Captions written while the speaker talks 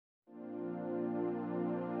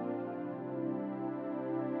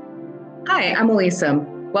Hi, I'm Elisa.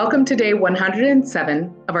 Welcome to day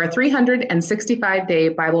 107 of our 365-day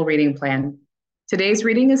Bible reading plan. Today's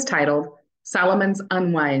reading is titled Solomon's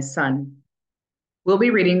Unwise Son. We'll be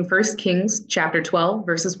reading 1 Kings chapter 12,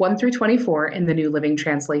 verses 1 through 24 in the New Living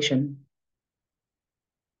Translation.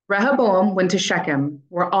 Rehoboam went to Shechem,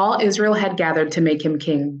 where all Israel had gathered to make him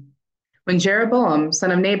king. When Jeroboam, son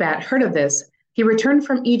of Nebat, heard of this, he returned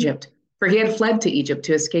from Egypt, for he had fled to Egypt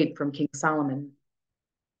to escape from King Solomon.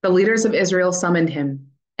 The leaders of Israel summoned him,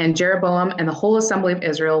 and Jeroboam and the whole assembly of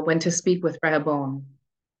Israel went to speak with Rehoboam.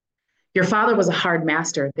 Your father was a hard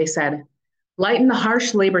master, they said. Lighten the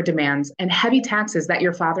harsh labor demands and heavy taxes that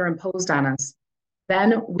your father imposed on us.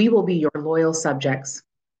 Then we will be your loyal subjects.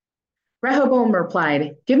 Rehoboam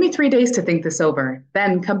replied, Give me 3 days to think this over,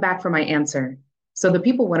 then come back for my answer. So the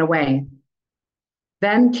people went away.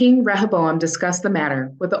 Then King Rehoboam discussed the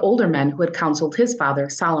matter with the older men who had counseled his father,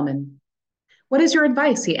 Solomon. What is your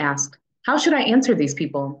advice? He asked. How should I answer these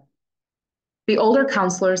people? The older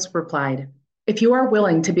counselors replied, If you are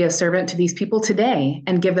willing to be a servant to these people today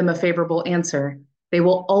and give them a favorable answer, they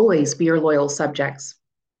will always be your loyal subjects.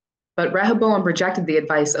 But Rehoboam rejected the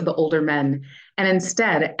advice of the older men and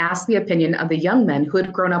instead asked the opinion of the young men who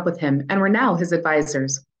had grown up with him and were now his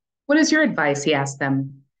advisors. What is your advice? He asked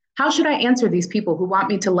them. How should I answer these people who want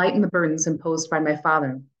me to lighten the burdens imposed by my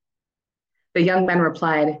father? The young men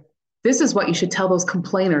replied, This is what you should tell those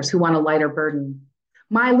complainers who want a lighter burden.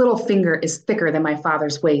 My little finger is thicker than my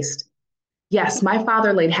father's waist. Yes, my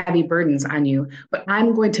father laid heavy burdens on you, but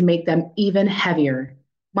I'm going to make them even heavier.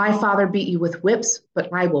 My father beat you with whips, but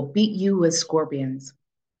I will beat you with scorpions.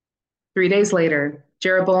 3 days later,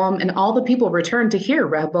 Jeroboam and all the people returned to hear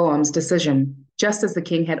Rehoboam's decision, just as the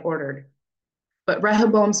king had ordered. But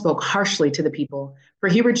Rehoboam spoke harshly to the people, for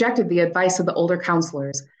he rejected the advice of the older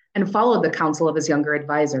counselors and followed the counsel of his younger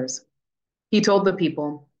advisors. He told the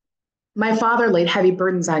people, My father laid heavy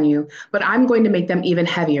burdens on you, but I'm going to make them even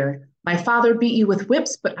heavier. My father beat you with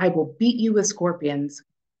whips, but I will beat you with scorpions.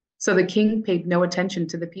 So the king paid no attention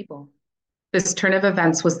to the people. This turn of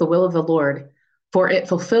events was the will of the Lord, for it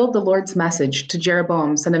fulfilled the Lord's message to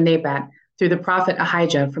Jeroboam, son of Nebat, through the prophet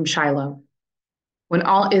Ahijah from Shiloh. When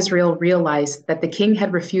all Israel realized that the king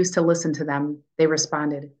had refused to listen to them, they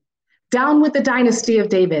responded, Down with the dynasty of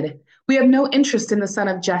David. We have no interest in the son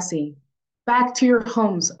of Jesse. Back to your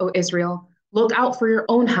homes, O Israel. Look out for your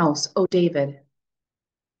own house, O David.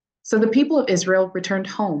 So the people of Israel returned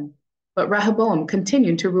home, but Rehoboam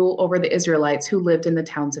continued to rule over the Israelites who lived in the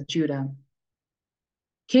towns of Judah.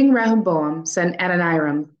 King Rehoboam sent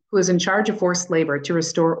Adoniram, who was in charge of forced labor, to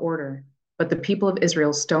restore order, but the people of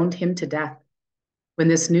Israel stoned him to death. When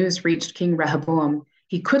this news reached King Rehoboam,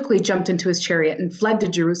 he quickly jumped into his chariot and fled to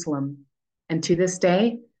Jerusalem. And to this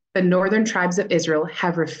day, the northern tribes of Israel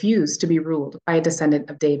have refused to be ruled by a descendant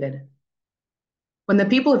of David. When the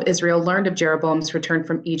people of Israel learned of Jeroboam's return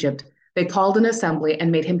from Egypt, they called an assembly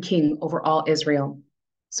and made him king over all Israel.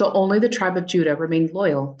 So only the tribe of Judah remained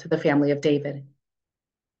loyal to the family of David.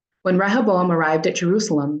 When Rehoboam arrived at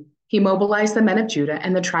Jerusalem, he mobilized the men of Judah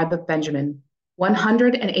and the tribe of Benjamin,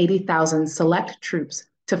 180,000 select troops,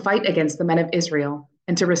 to fight against the men of Israel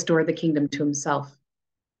and to restore the kingdom to himself.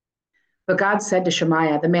 But God said to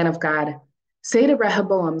Shemaiah, the man of God, Say to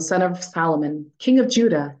Rehoboam, son of Solomon, king of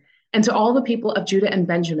Judah, and to all the people of Judah and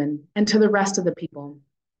Benjamin, and to the rest of the people,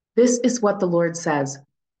 This is what the Lord says.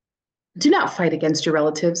 Do not fight against your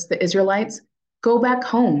relatives, the Israelites. Go back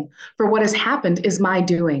home, for what has happened is my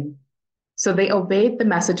doing. So they obeyed the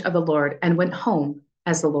message of the Lord and went home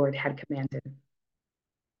as the Lord had commanded.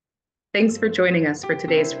 Thanks for joining us for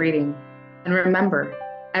today's reading. And remember,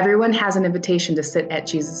 everyone has an invitation to sit at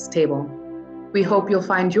Jesus' table. We hope you'll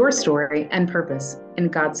find your story and purpose in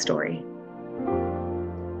God's story.